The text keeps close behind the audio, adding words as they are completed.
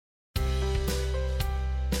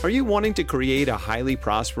Are you wanting to create a highly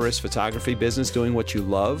prosperous photography business doing what you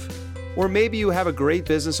love? Or maybe you have a great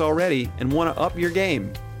business already and want to up your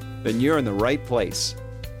game? Then you're in the right place.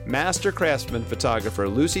 Master craftsman photographer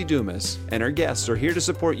Luci Dumas and her guests are here to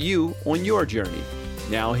support you on your journey.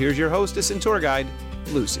 Now here's your hostess and tour guide,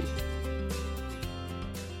 Luci.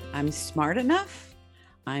 I'm smart enough,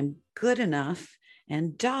 I'm good enough,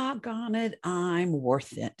 and doggone it, I'm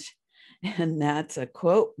worth it. And that's a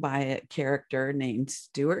quote by a character named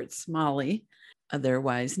Stuart Smalley,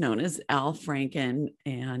 otherwise known as Al Franken.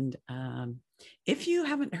 And if you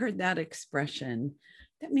haven't heard that expression,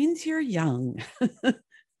 that means you're young.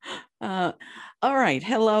 All right.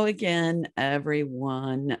 Hello again,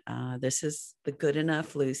 everyone. This is the Good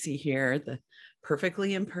Enough Luci here, the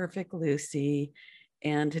perfectly imperfect Luci.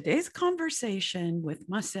 And today's conversation with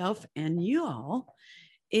myself and you all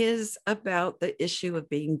is about the issue of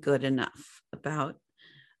being good enough, about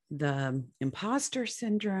the imposter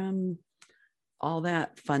syndrome, all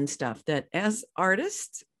that fun stuff that as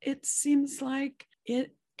artists, it seems like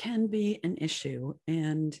it can be an issue.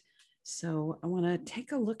 And so I want to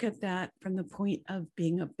take a look at that from the point of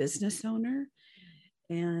being a business owner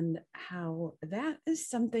and how that is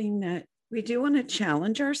something that we do want to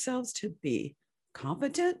challenge ourselves to be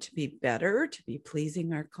competent, to be better, to be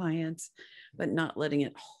pleasing our clients, but not letting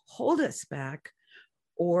it hold us back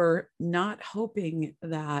or not hoping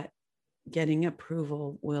that getting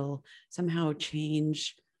approval will somehow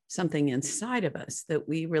change something inside of us that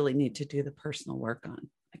we really need to do the personal work on.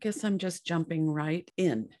 I guess I'm just jumping right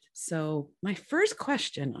in. So my first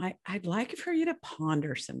question, I'd like for you to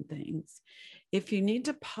ponder some things. If you need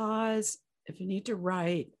to pause, if you need to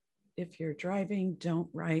write, if you're driving, don't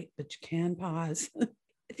write, but you can pause.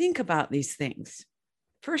 Think about these things.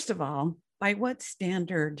 First of all, by what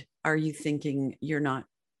standard are you thinking you're not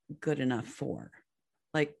good enough for?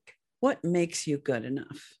 Like, what makes you good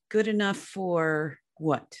enough? Good enough for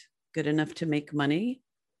what? Good enough to make money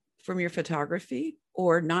from your photography,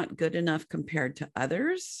 or not good enough compared to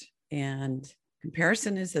others? And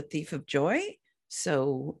comparison is a thief of joy.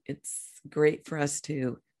 So it's great for us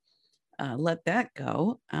to let that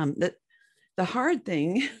go. The hard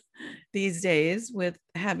thing these days with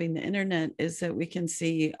having the internet is that we can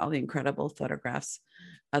see all the incredible photographs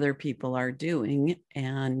other people are doing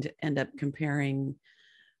and end up comparing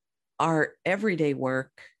our everyday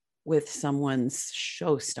work with someone's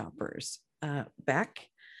showstoppers. Back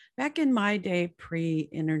in my day,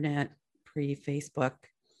 pre-internet, pre-Facebook,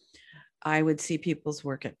 I would see people's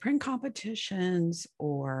work at print competitions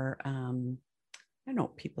or I don't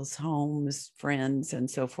know, people's homes, friends, and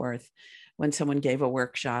so forth, when someone gave a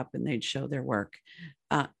workshop and they'd show their work.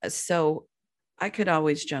 So I could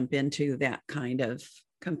always jump into that kind of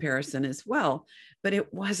comparison as well, but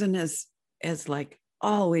it wasn't as like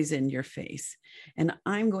always in your face. And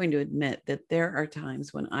I'm going to admit that there are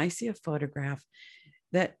times when I see a photograph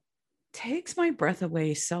that takes my breath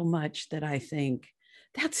away so much that I think,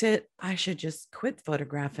 that's it. I should just quit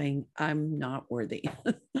photographing. I'm not worthy.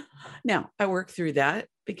 Now, I work through that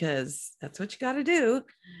because that's what you got to do.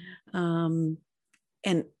 And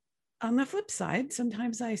on the flip side,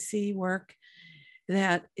 sometimes I see work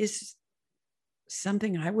that is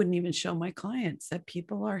something I wouldn't even show my clients, that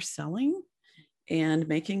people are selling and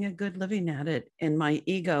making a good living at it. And my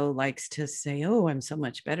ego likes to say, oh, I'm so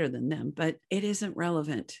much better than them, but it isn't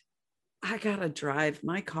relevant. I got to drive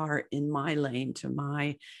my car in my lane to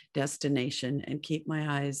my destination and keep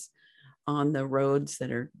my eyes on the roads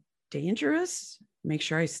that are dangerous. Make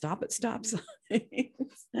sure I stop at stop signs,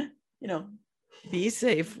 be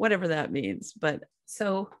safe, whatever that means. But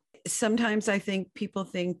so sometimes I think people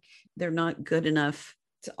think they're not good enough.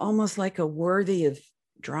 It's almost like a worthy of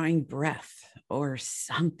drawing breath or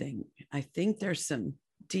something. I think there's some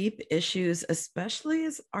deep issues, especially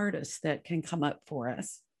as artists, that can come up for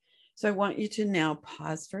us. So I want you to now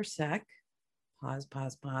pause for a sec,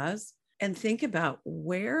 pause, and think about,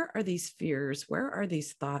 where are these fears? Where are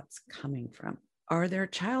these thoughts coming from? Are there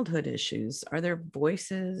childhood issues? Are there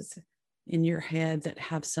voices in your head that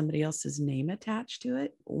have somebody else's name attached to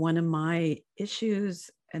it? One of my issues,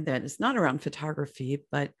 and that is not around photography,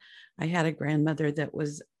 but I had a grandmother that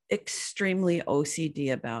was extremely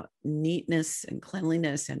OCD about neatness and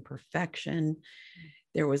cleanliness and perfection.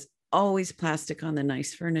 There was always plastic on the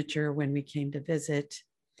nice furniture when we came to visit.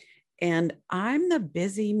 And I'm the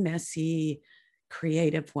busy, messy,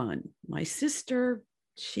 creative one. My sister,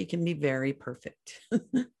 she can be very perfect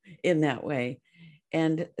in that way.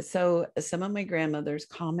 And so some of my grandmother's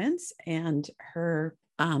comments and her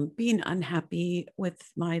being unhappy with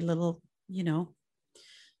my little,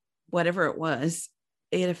 whatever it was,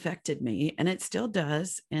 it affected me, and it still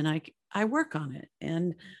does. And I work on it.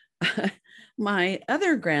 And my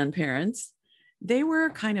other grandparents, they were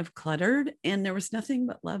kind of cluttered and there was nothing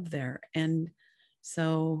but love there. And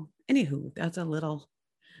so, anywho, that's a little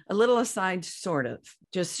aside, sort of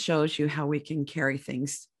just shows you how we can carry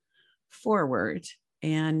things forward.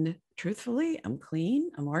 And truthfully, I'm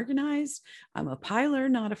clean, I'm organized, I'm a piler,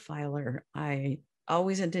 not a filer. I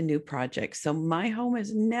always into new projects. So my home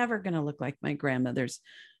is never going to look like my grandmother's,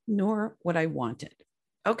 nor what I wanted.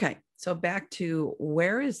 Okay, so back to,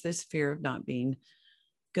 where is this fear of not being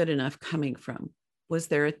good enough coming from? Was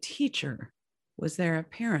there a teacher? Was there a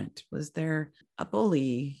parent? Was there a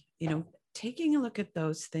bully? Taking a look at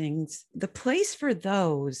those things, the place for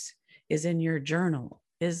those is in your journal,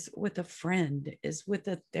 is with a friend, is with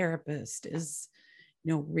a therapist, is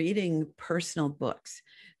reading personal books.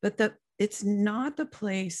 But it's not the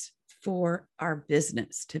place for our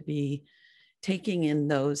business to be taking in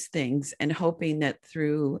those things and hoping that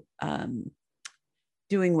through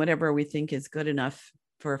doing whatever we think is good enough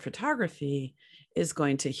for photography is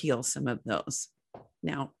going to heal some of those.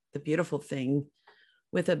 Now, the beautiful thing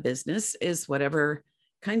with a business is whatever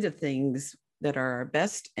kinds of things that are our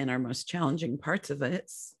best and our most challenging parts of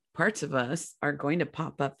us are going to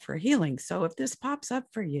pop up for healing. So if this pops up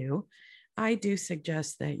for you, I do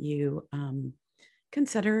suggest that you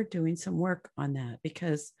consider doing some work on that,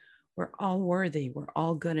 because we're all worthy. We're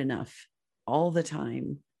all good enough all the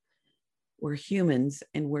time. We're humans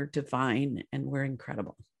and we're divine and we're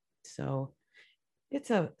incredible. So it's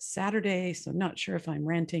a Saturday, so I'm not sure if I'm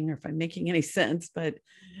ranting or if I'm making any sense, but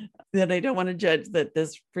then I don't want to judge that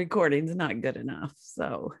this recording is not good enough.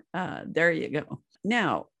 So there you go.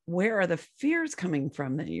 Now, where are the fears coming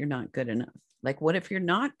from that you're not good enough? Like, what if you're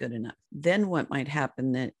not good enough? Then what might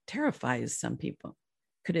happen that terrifies some people?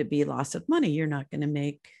 Could it be loss of money? You're not going to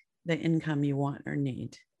make the income you want or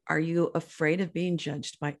need. Are you afraid of being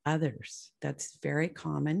judged by others? That's very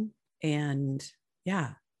common. And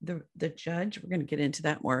yeah, the judge, we're going to get into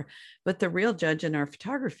that more, but the real judge in our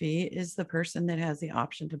photography is the person that has the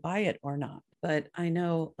option to buy it or not. But I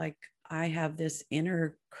know, like, I have this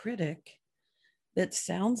inner critic that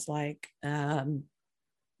sounds like,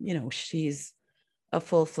 she's a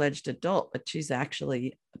full-fledged adult, but she's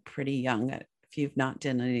actually pretty young. If you've not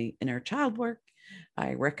done any inner child work,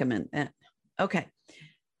 I recommend that. Okay.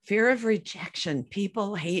 Fear of rejection.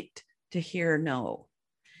 People hate to hear no.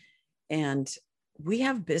 And we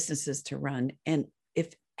have businesses to run. And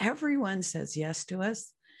if everyone says yes to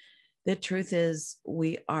us, the truth is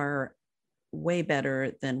we are way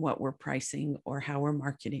better than what we're pricing or how we're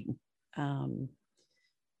marketing.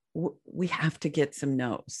 We have to get some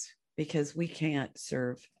no's, because we can't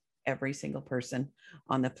serve every single person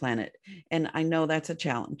on the planet. And I know that's a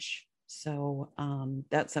challenge. So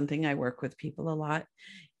that's something I work with people a lot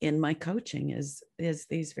in my coaching is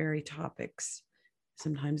these very topics.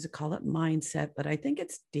 Sometimes I call it mindset, but I think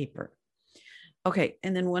it's deeper. Okay.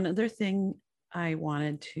 And then one other thing I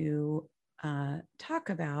wanted to talk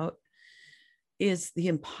about is the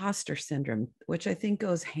imposter syndrome, which I think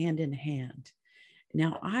goes hand in hand.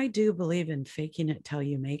 Now, I do believe in faking it till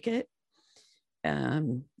you make it.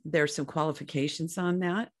 There's some qualifications on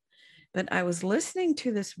that, but I was listening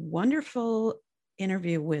to this wonderful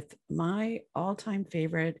interview with my all-time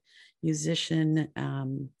favorite musician.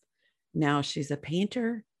 Now she's a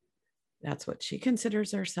painter. That's what she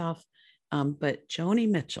considers herself. But Joni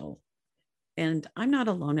Mitchell, and I'm not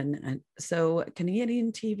alone in that. So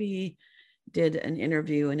Canadian TV did an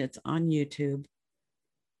interview and it's on YouTube.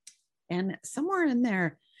 And somewhere in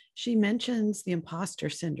there, she mentions the imposter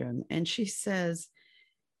syndrome. And she says,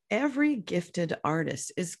 every gifted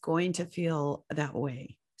artist is going to feel that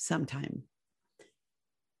way sometime,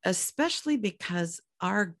 especially because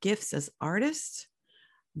our gifts as artists,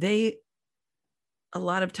 they a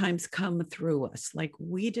lot of times come through us. Like,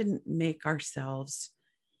 we didn't make ourselves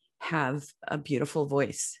have a beautiful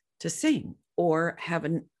voice to sing or have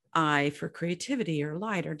an eye for creativity or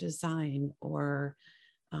light or design or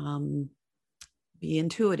be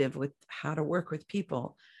intuitive with how to work with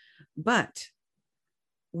people. But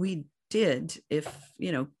we did, if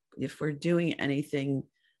we're doing anything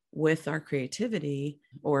with our creativity,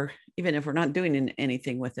 or even if we're not doing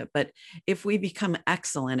anything with it, but if we become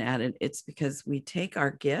excellent at it, it's because we take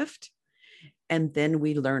our gift and then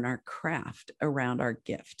we learn our craft around our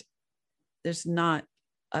gift. There's not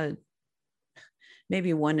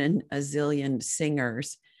maybe one in a zillion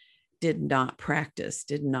singers did not practice,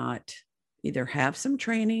 did not either have some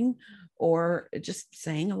training or just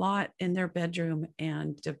sang a lot in their bedroom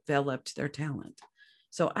and developed their talent.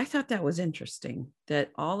 So I thought that was interesting that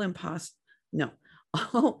all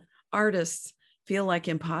artists feel like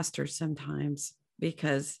imposters sometimes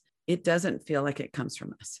because it doesn't feel like it comes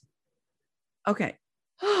from us. Okay.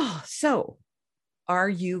 So are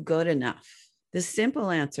you good enough? The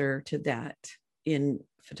simple answer to that in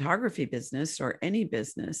photography business or any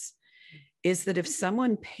business is that if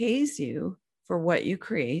someone pays you for what you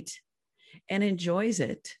create and enjoys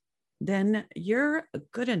it, then you're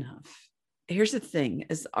good enough. Here's the thing,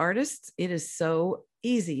 as artists, it is so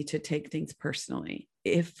easy to take things personally.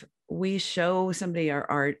 If we show somebody our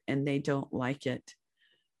art and they don't like it,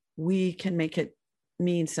 we can make it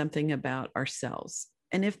mean something about ourselves.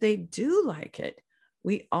 And if they do like it,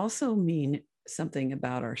 we also mean something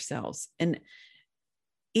about ourselves. And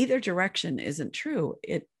either direction isn't true.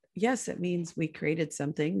 Yes, it means we created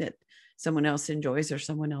something that someone else enjoys or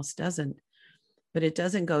someone else doesn't, but it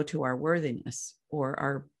doesn't go to our worthiness or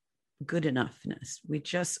our good enoughness. We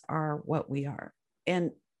just are what we are.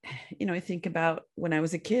 And, I think about when I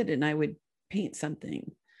was a kid and I would paint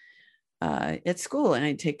something at school and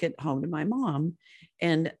I'd take it home to my mom.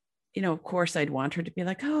 And, of course, I'd want her to be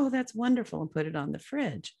like, oh, that's wonderful, and put it on the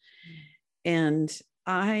fridge. And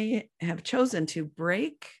I have chosen to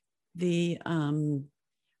break the,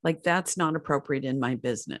 like, that's not appropriate in my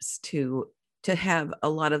business to have a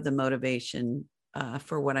lot of the motivation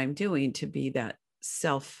for what I'm doing to be that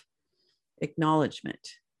self acknowledgement.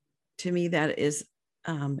 To me, that is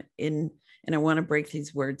and I want to break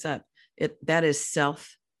these words up. That is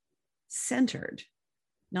self-centered,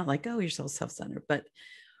 not like, oh, you're so self-centered, but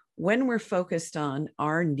when we're focused on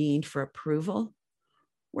our need for approval,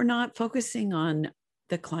 we're not focusing on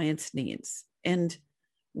the client's needs, and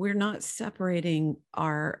we're not separating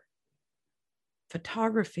our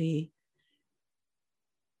photography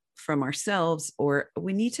from ourselves, or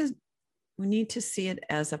we need to see it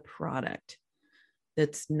as a product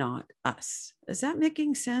that's not us. Is that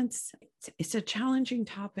making sense? It's a challenging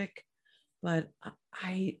topic, but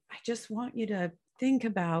I just want you to think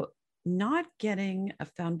about not getting a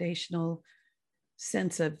foundational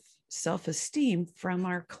sense of self-esteem from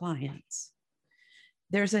our clients.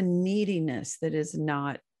 There's a neediness that is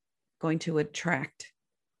not going to attract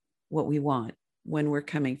what we want when we're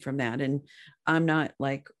coming from that. And I'm not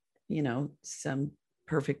like, some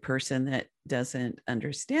perfect person that doesn't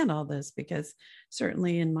understand all this, because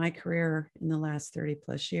certainly in my career in the last 30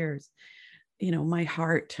 plus years, my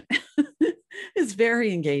heart is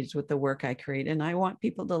very engaged with the work I create, and I want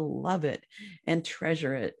people to love it and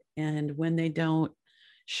treasure it. And when they don't,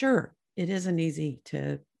 sure, it isn't easy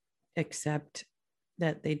to accept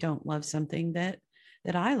that they don't love something that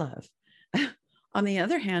I love. On the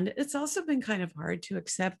other hand, it's also been kind of hard to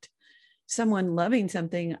accept someone loving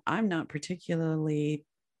something I'm not particularly,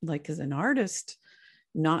 like, as an artist,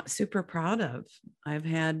 not super proud of. I've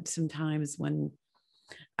had some times when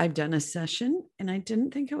I've done a session and I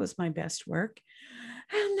didn't think it was my best work,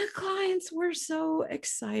 and the clients were so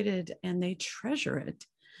excited and they treasure it.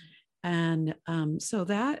 And so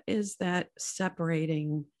that is that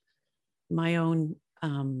separating my own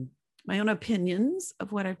opinions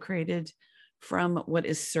of what I've created from what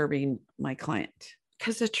is serving my client.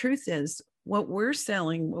 Because the truth is, what we're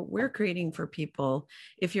selling, what we're creating for people,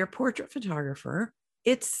 if you're a portrait photographer,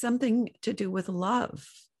 it's something to do with love.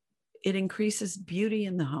 It increases beauty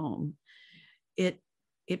in the home.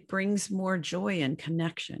 It brings more joy and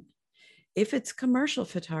connection. If it's commercial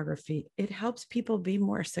photography, it helps people be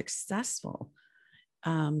more successful.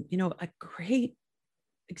 A great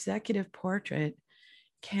executive portrait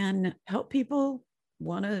can help people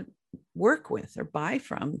want to work with or buy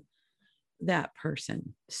from that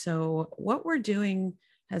person. So what we're doing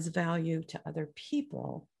has value to other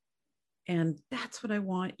people. And that's what I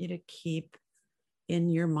want you to keep in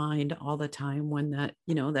your mind all the time when that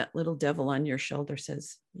little devil on your shoulder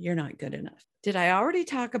says, you're not good enough. Did I already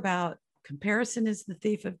talk about comparison is the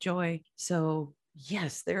thief of joy? So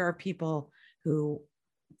yes, there are people who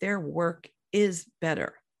their work is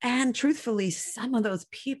better. And truthfully, some of those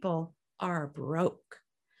people are broke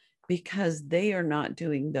because they are not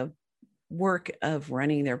doing the work of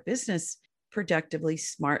running their business productively,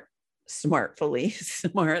 smartly,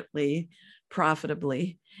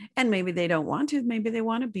 profitably. And maybe they don't want to, maybe they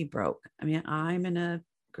want to be broke. I mean, I'm in a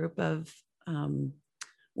group of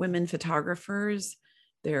women photographers.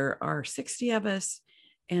 There are 60 of us,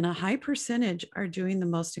 and a high percentage are doing the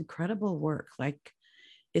most incredible work. Like,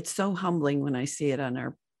 it's so humbling when I see it on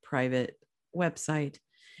our private website.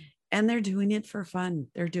 And they're doing it for fun.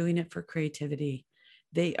 They're doing it for creativity.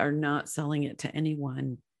 They are not selling it to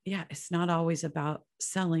anyone. Yeah, it's not always about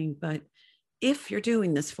selling, but if you're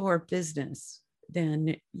doing this for business,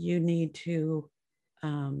 then you need to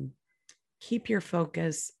keep your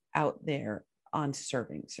focus out there on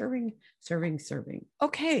serving.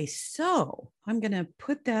 Okay, so I'm going to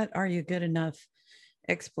put that "Are you good enough"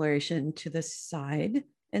 exploration to the side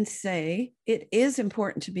and say it is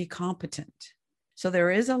important to be competent. So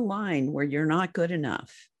there is a line where you're not good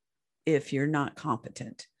enough if you're not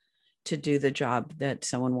competent to do the job that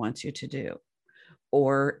someone wants you to do,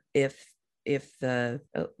 or if the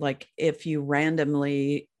like if you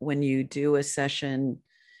randomly, when you do a session,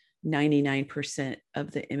 99%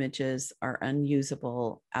 of the images are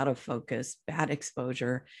unusable, out of focus, bad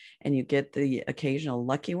exposure, and you get the occasional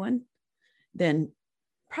lucky one, then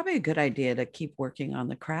probably a good idea to keep working on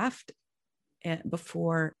the craft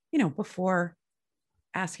before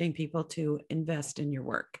asking people to invest in your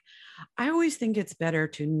work. I always think it's better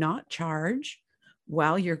to not charge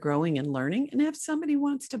while you're growing and learning. And if somebody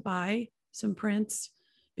wants to buy some prints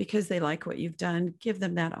because they like what you've done, give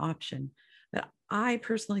them that option. But I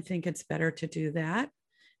personally think it's better to do that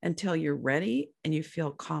until you're ready and you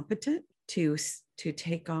feel competent to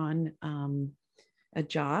take on a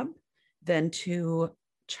job than to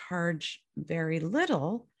charge very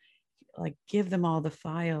little, like give them all the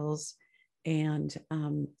files. And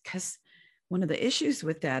because one of the issues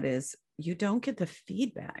with that is you don't get the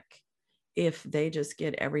feedback if they just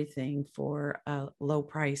get everything for a low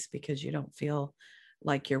price because you don't feel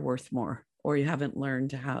like you're worth more, or you haven't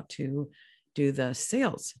learned how to do the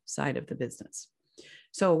sales side of the business.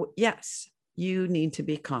 So yes, you need to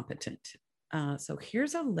be competent. So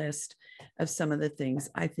here's a list of some of the things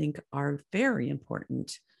I think are very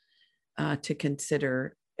important to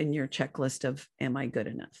consider in your checklist of am I good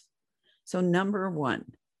enough? So number one,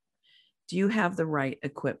 do you have the right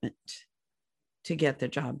equipment to get the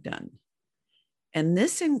job done? And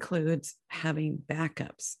this includes having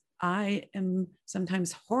backups. I am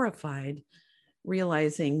sometimes horrified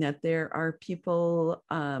realizing that there are people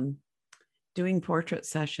doing portrait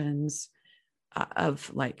sessions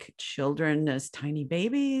of like children as tiny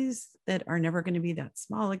babies that are never going to be that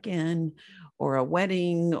small again, or a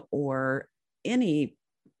wedding, or any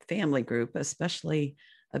family group, especially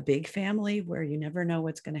a big family where you never know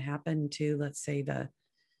what's going to happen to, let's say, the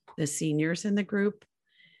seniors in the group,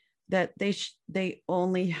 that they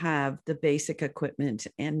only have the basic equipment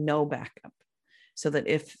and no backup, so that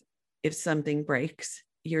if something breaks,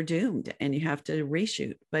 you're doomed and you have to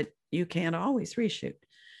reshoot, but you can't always reshoot.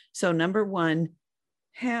 So number one,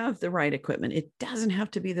 have the right equipment. It doesn't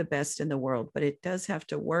have to be the best in the world, but it does have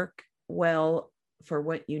to work well for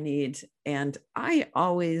what you need. And I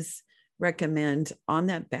always recommend on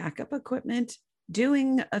that backup equipment,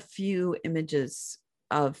 doing a few images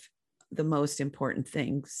of the most important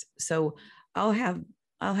things. So I'll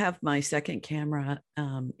have my second camera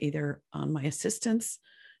either on my assistant's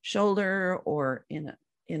shoulder or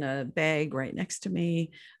in a bag right next to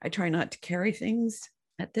me. I try not to carry things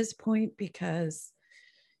at this point because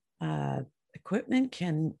equipment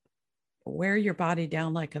can wear your body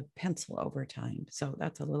down like a pencil over time. So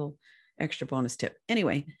that's a little extra bonus tip.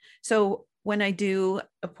 Anyway, so when I do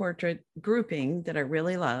a portrait grouping that I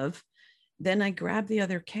really love, then I grab the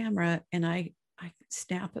other camera and I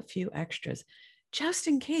snap a few extras just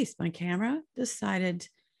in case my camera decided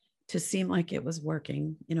to seem like it was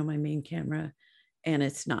working, my main camera, and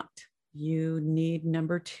it's not. You need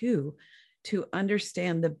number two, to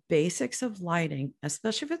understand the basics of lighting,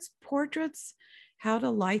 especially if it's portraits, how to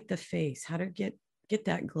light the face, how to get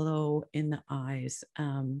that glow in the eyes.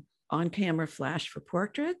 On camera flash for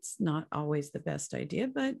portraits, not always the best idea,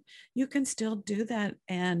 but you can still do that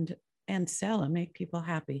and sell and make people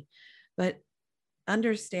happy. But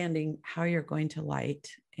understanding how you're going to light,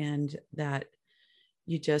 and that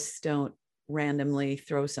you just don't randomly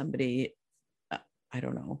throw somebody, I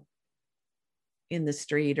don't know, in the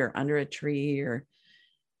street or under a tree or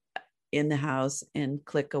in the house and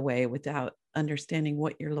click away without understanding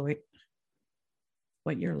what your light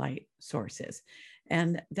source is.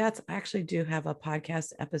 And that's actually do have a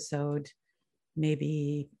podcast episode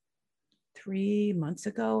maybe 3 months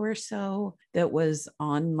ago or so that was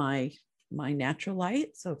on my natural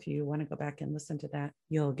light. So if you want to go back and listen to that,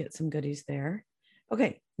 you'll get some goodies there.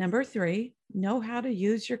 Okay, number 3, know how to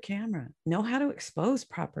use your camera, know how to expose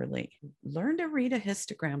properly, learn to read a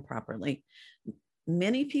histogram properly.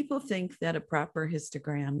 Many people think that a proper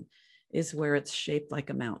histogram is where it's shaped like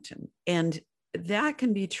a mountain. And that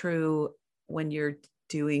can be true when you're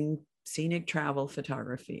doing scenic travel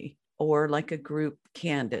photography or like a group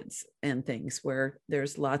candids and things where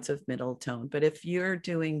there's lots of middle tone. But if you're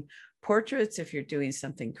doing portraits, if you're doing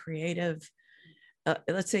something creative,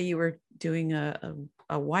 let's say you were doing a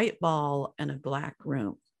white ball and a black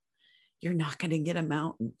room, you're not going to get a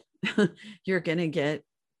mountain. You're going to get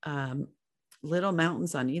little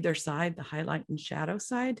mountains on either side, the highlight and shadow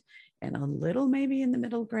side, and a little maybe in the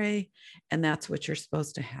middle gray. And that's what you're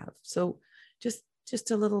supposed to have. So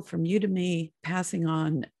just a little from you to me, passing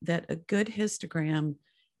on that a good histogram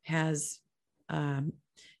has,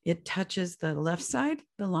 it touches the left side,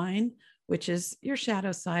 the line, which is your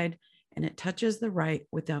shadow side, and it touches the right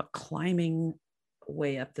without climbing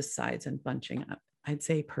way up the sides and bunching up. I'd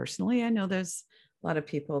say personally, I know there's a lot of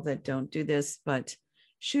people that don't do this, but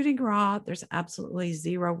shooting raw, there's absolutely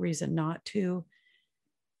zero reason not to,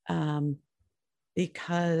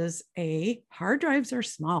 because hard drives are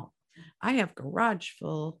small. I have a garage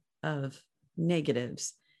full of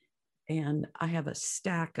negatives, and I have a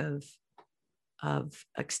stack of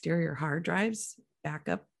exterior hard drives,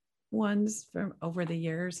 backup ones from over the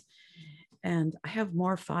years. And I have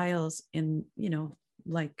more files in,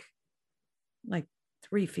 like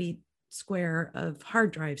 3 feet square of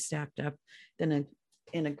hard drive stacked up than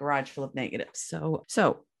in a garage full of negatives.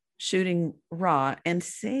 So shooting raw and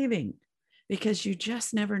saving, because you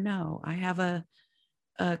just never know. I have a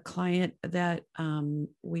client that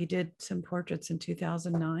we did some portraits in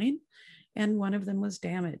 2009, and one of them was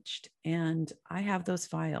damaged, and I have those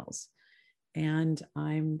files, and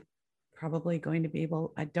I'm probably going to be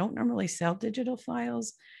able, I don't normally sell digital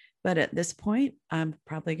files, but at this point, I'm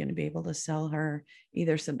probably going to be able to sell her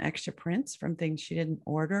either some extra prints from things she didn't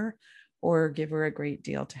order, or give her a great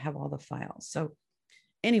deal to have all the files. So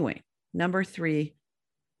anyway, number 3,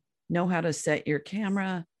 know how to set your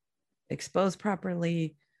camera, expose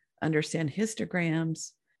properly, understand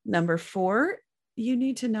histograms. Number 4, you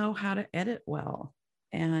need to know how to edit well,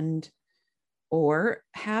 or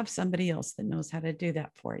have somebody else that knows how to do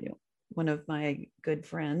that for you. One of my good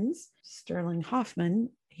friends, Sterling Hoffman,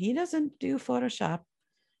 he doesn't do Photoshop,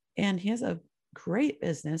 and he has a great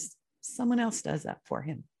business. Someone else does that for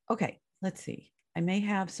him. Okay, let's see. I may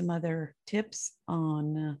have some other tips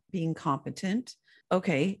on being competent.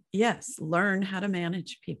 Okay, yes, learn how to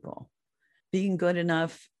manage people. Being good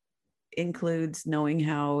enough includes knowing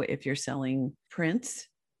how, if you're selling prints,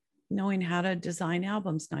 knowing how to design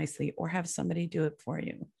albums nicely or have somebody do it for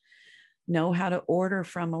you. Know how to order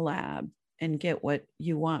from a lab and get what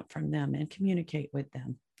you want from them and communicate with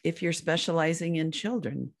them. If you're specializing in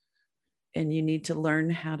children and you need to learn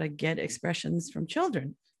how to get expressions from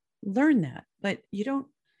children, learn that. But you don't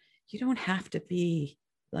have to be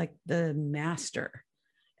like the master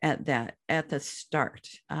at that at the start.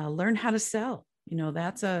 Learn how to sell.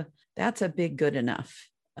 That's a big good enough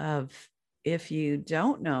of, if you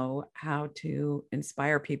don't know how to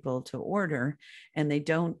inspire people to order and they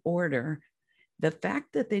don't order, the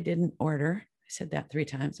fact that they didn't order, I said that 3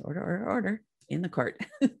 times, order in the cart.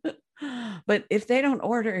 But if they don't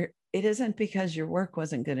order, it isn't because your work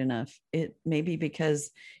wasn't good enough. It may be because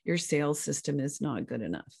your sales system is not good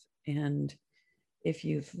enough. And if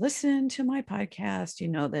you've listened to my podcast, you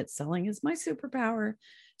know that selling is my superpower.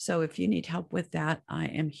 So if you need help with that, I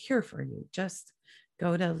am here for you. Just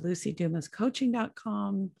go to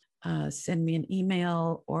lucidumascoaching.com, send me an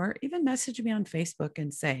email, or even message me on Facebook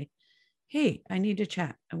and say, hey, I need to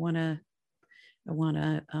chat. I want to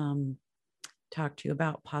talk to you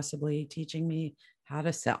about possibly teaching me how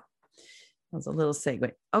to sell. That was a little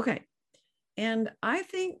segue. Okay. And I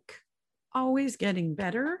think always getting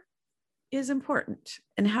better is important.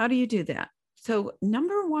 And how do you do that? So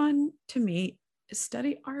number 1 to me is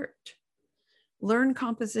study art. Learn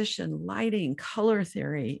composition, lighting, color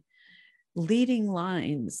theory, leading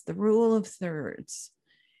lines, the rule of thirds.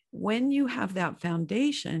 When you have that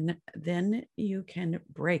foundation, then you can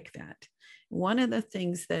break that. One of the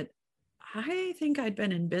things that I think I'd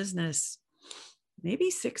been in business maybe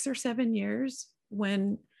 6 or 7 years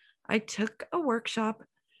when I took a workshop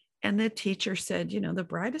and the teacher said, the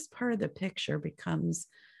brightest part of the picture becomes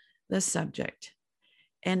the subject.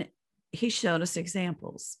 And he showed us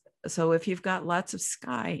examples. So if you've got lots of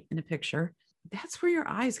sky in a picture, that's where your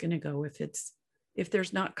eye is going to go if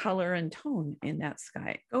there's not color and tone in that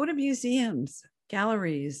sky. Go to museums,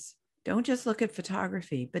 galleries. Don't just look at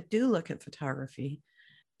photography, but do look at photography.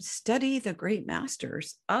 Study the great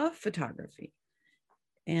masters of photography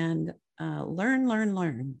and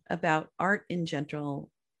learn about art in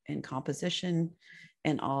general and composition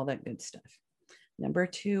and all that good stuff. Number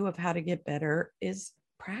 2 of how to get better is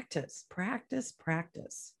practice.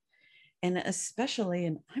 And especially,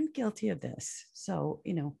 and I'm guilty of this. So,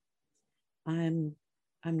 I'm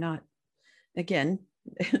not, again,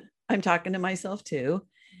 I'm talking to myself too.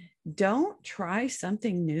 Don't try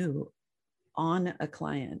something new on a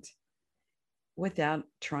client without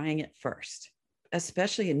trying it first,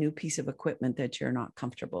 especially a new piece of equipment that you're not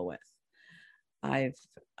comfortable with. I've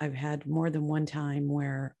had more than one time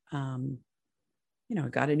where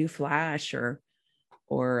got a new flash or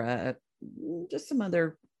just some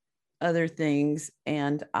other things,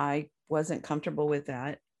 and I wasn't comfortable with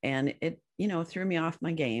that, and it threw me off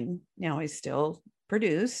my game. Now I still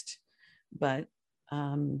produced, but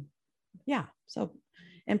yeah. So,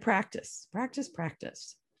 and practice.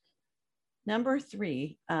 Number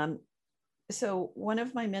 3. So one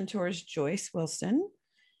of my mentors, Joyce Wilson,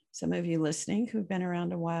 some of you listening who've been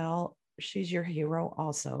around a while, she's your hero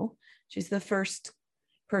also. She's the first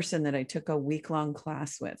person that I took a week-long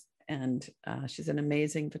class with, and she's an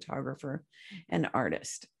amazing photographer and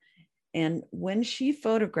artist. And when she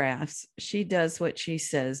photographs, she does what she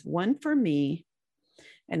says, one for me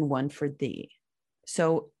and one for thee.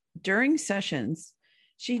 So during sessions,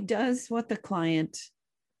 she does what the client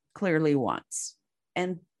clearly wants.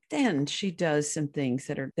 And then she does some things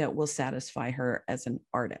that will satisfy her as an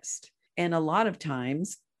artist. And a lot of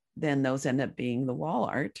times, then those end up being the wall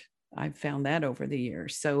art. I've found that over the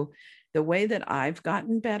years. So the way that I've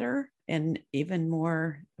gotten better and even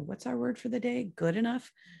more, what's our word for the day? Good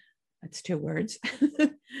enough. That's 2 words,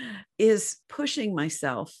 is pushing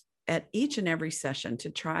myself at each and every session to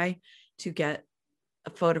try to get a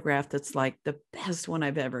photograph that's like the best one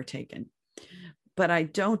I've ever taken. But I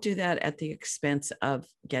don't do that at the expense of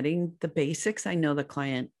getting the basics I know the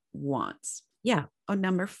client wants. Yeah. Oh,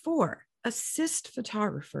 number 4, assist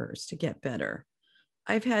photographers to get better.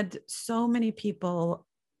 I've had so many people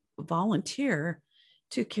volunteer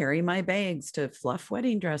to carry my bags, to fluff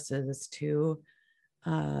wedding dresses, to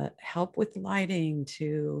help with lighting,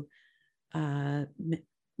 to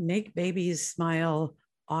make babies smile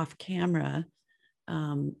off camera,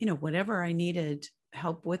 whatever I needed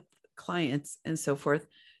help with clients and so forth,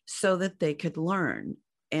 so that they could learn.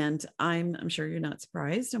 And I'm sure you're not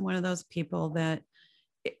surprised. I'm one of those people that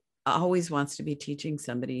always wants to be teaching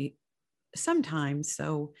somebody sometimes.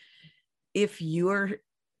 So if you're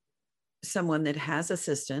someone that has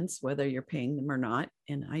assistants, whether you're paying them or not,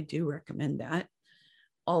 and I do recommend that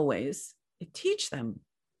always, teach them,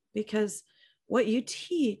 because what you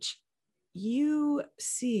teach, you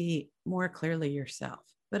see more clearly yourself.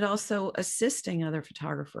 But also assisting other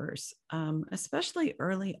photographers, especially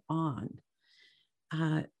early on.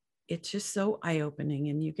 It's just so eye-opening,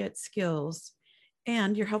 and you get skills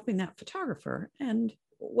and you're helping that photographer. And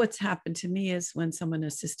what's happened to me is when someone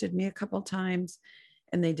assisted me a couple of times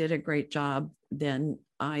and they did a great job, then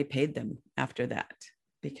I paid them after that,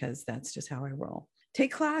 because that's just how I roll.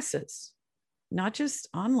 Take classes, not just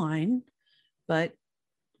online, but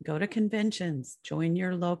go to conventions, join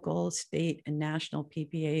your local, state, and national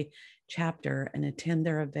PPA chapter and attend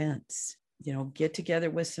their events. Get together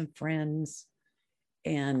with some friends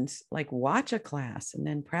and watch a class and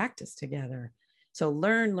then practice together. So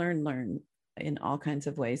learn in all kinds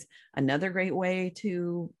of ways. Another great way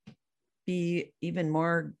to be even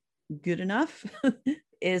more good enough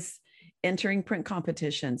is entering print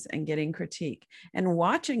competitions and getting critique and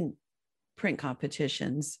watching print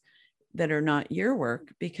competitions that are not your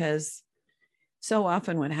work, because so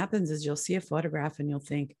often what happens is you'll see a photograph and you'll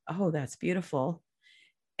think, oh, that's beautiful.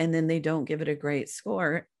 And then they don't give it a great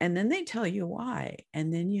score. And then they tell you why.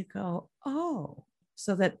 And then you go, oh,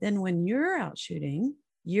 so that then when you're out shooting,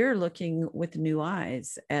 you're looking with new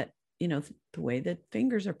eyes at, the way that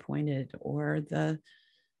fingers are pointed, or the,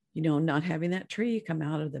 not having that tree come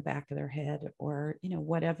out of the back of their head, or,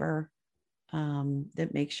 whatever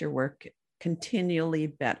that makes your work continually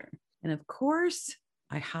better. And of course,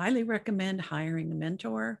 I highly recommend hiring a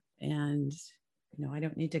mentor. And, I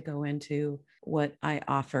don't need to go into what I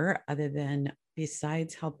offer other than,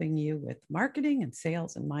 besides helping you with marketing and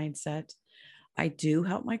sales and mindset, I do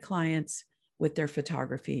help my clients with their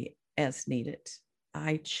photography as needed.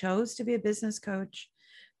 I chose to be a business coach.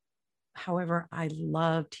 However, I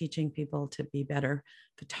love teaching people to be better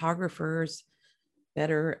photographers,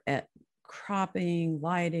 better at cropping,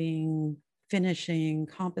 lighting, finishing,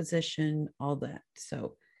 composition, all that.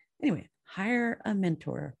 So anyway, hire a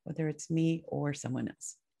mentor, whether it's me or someone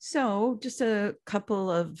else. So just a couple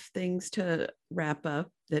of things to wrap up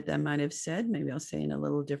that I might have said. Maybe I'll say in a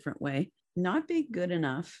little different way. Not be good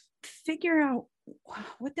enough. Figure out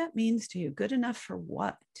what that means to you. Good enough for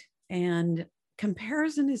what? And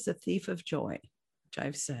comparison is a thief of joy, which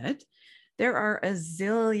I've said. There are a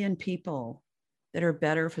zillion people that are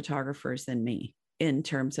better photographers than me in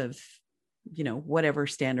terms of, whatever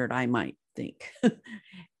standard I might think.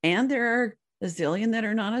 And there are a zillion that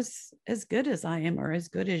are not as good as I am, or as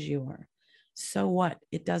good as you are. So what?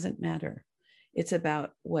 It doesn't matter. It's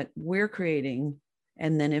about what we're creating.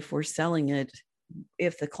 And then if we're selling it,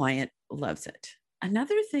 if the client loves it.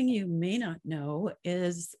 Another thing you may not know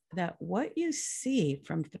is that what you see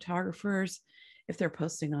from photographers if they're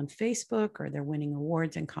posting on Facebook or they're winning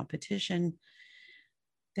awards and competition,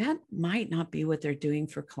 that might not be what they're doing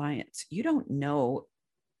for clients. You don't know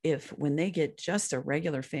if when they get just a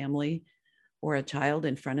regular family or a child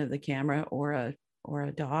in front of the camera or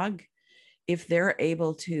a dog, if they're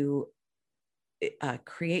able to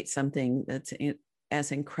create something that's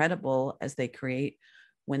as incredible as they create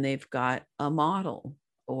when they've got a model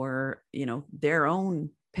or, you know, their own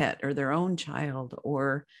pet or their own child,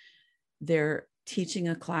 or they're teaching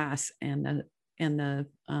a class and the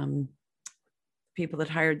people that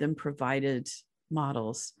hired them provided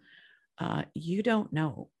models. You don't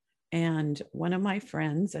know. And one of my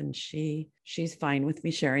friends, and she's fine with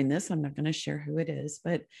me sharing this, I'm not going to share who it is,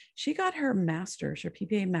 but she got her master's, her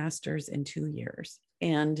PPA master's in 2 years.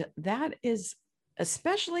 And that is,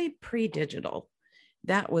 especially pre-digital,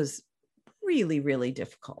 that was really, really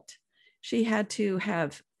difficult. She had to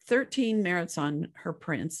have 13 merits on her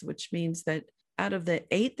prints, which means that out of the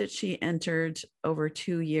 8 that she entered over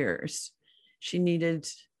 2 years, she needed,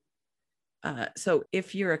 so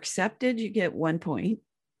if you're accepted, you get 1 point.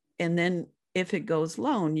 And then if it goes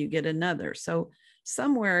lone, you get another. So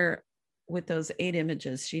somewhere with those 8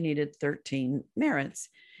 images, she needed 13 merits.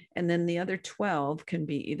 And then the other 12 can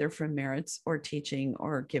be either from merits or teaching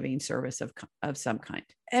or giving service of some kind.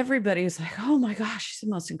 Everybody was like, oh my gosh, she's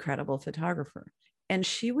the most incredible photographer. And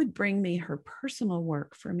she would bring me her personal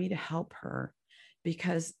work for me to help her,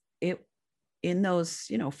 because it, in those,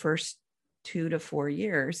 you know, first 2 to 4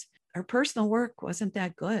 years, her personal work wasn't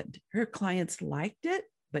that good. Her clients liked it,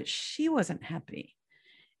 but she wasn't happy.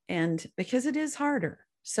 And because it is harder.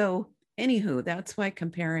 So anywho, that's why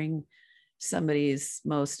comparing somebody's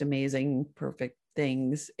most amazing, perfect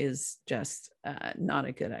things is just not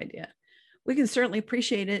a good idea. We can certainly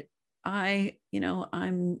appreciate it.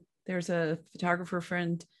 There's a photographer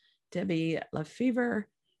friend, Debbie Lefevre,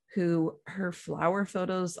 who her flower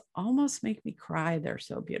photos almost make me cry. They're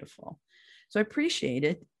so beautiful. So I appreciate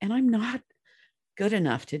it. And I'm not good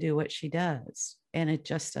enough to do what she does. And it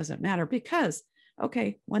just doesn't matter because,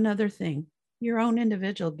 okay, one other thing, your own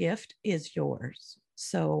individual gift is yours.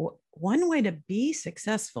 So one way to be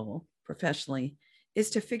successful professionally is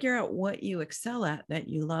to figure out what you excel at that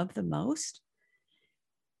you love the most.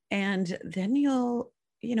 And then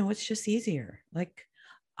it's just easier. Like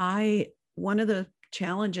one of the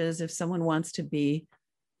challenges, if someone wants to be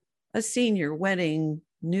a senior, wedding,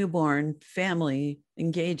 newborn, family,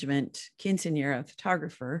 engagement, quinceanera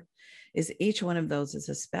photographer, is each one of those is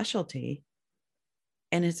a specialty.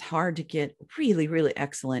 And it's hard to get really, really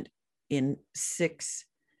excellent in 6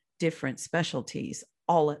 different specialties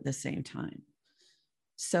all at the same time.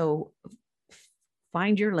 So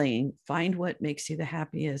find your lane, find what makes you the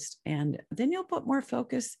happiest, and then you'll put more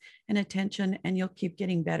focus and attention, and you'll keep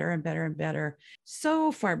getting better and better and better,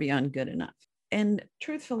 so far beyond good enough. And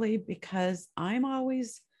truthfully, because I'm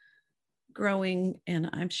always growing, and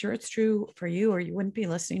I'm sure it's true for you, or you wouldn't be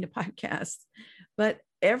listening to podcasts, but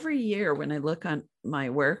every year when I look on my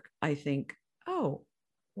work, I think, oh,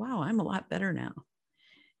 wow, I'm a lot better now.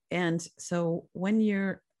 And so when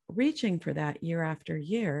you're reaching for that year after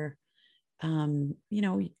year,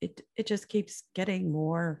 it just keeps getting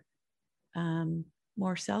more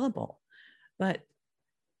sellable. But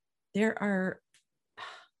there are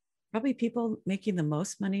probably people making the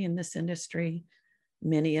most money in this industry.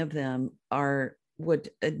 Many of them would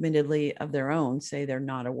admittedly of their own say they're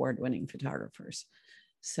not award-winning photographers.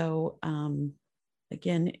 So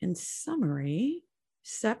again, in summary,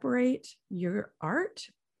 separate your art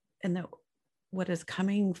and what is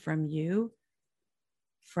coming from you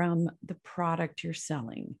from the product you're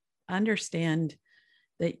selling. Understand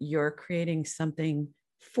that you're creating something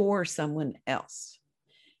for someone else,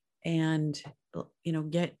 and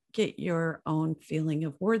get your own feeling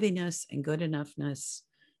of worthiness and good enoughness.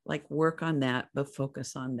 Like, work on that, but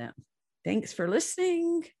focus on them. Thanks for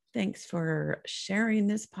listening. Thanks for sharing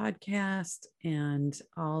this podcast and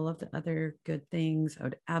all of the other good things. I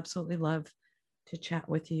would absolutely love to chat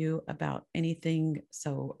with you about anything.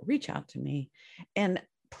 So reach out to me. And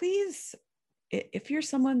please, if you're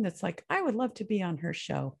someone that's like, I would love to be on her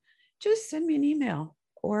show, just send me an email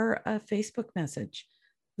or a Facebook message.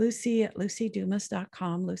 Luci at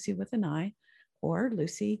lucidumas.com, Luci with an I, or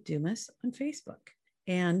Luci Dumas on Facebook.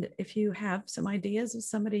 And if you have some ideas of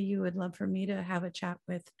somebody you would love for me to have a chat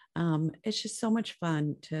with, it's just so much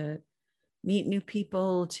fun to meet new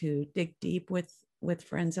people, to dig deep with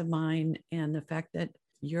friends of mine. And the fact that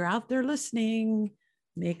you're out there listening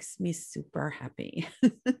makes me super happy.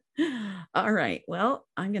 All right. Well,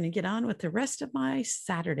 I'm going to get on with the rest of my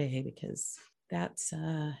Saturday because that's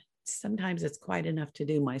sometimes it's quite enough to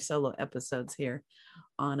do my solo episodes here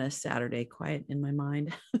on a Saturday, quiet in my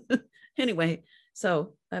mind. Anyway,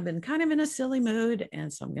 so I've been kind of in a silly mood,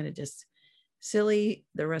 and so I'm going to just silly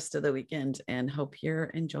the rest of the weekend and hope you're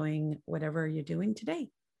enjoying whatever you're doing today.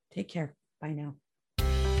 Take care. Bye now.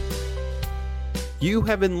 You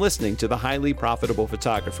have been listening to The Highly Profitable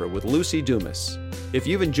Photographer with Luci Dumas. If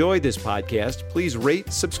you've enjoyed this podcast, please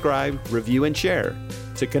rate, subscribe, review, and share.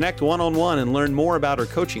 To connect one-on-one and learn more about our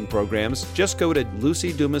coaching programs, just go to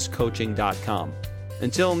lucidumascoaching.com.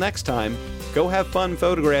 Until next time, go have fun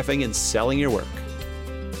photographing and selling your work.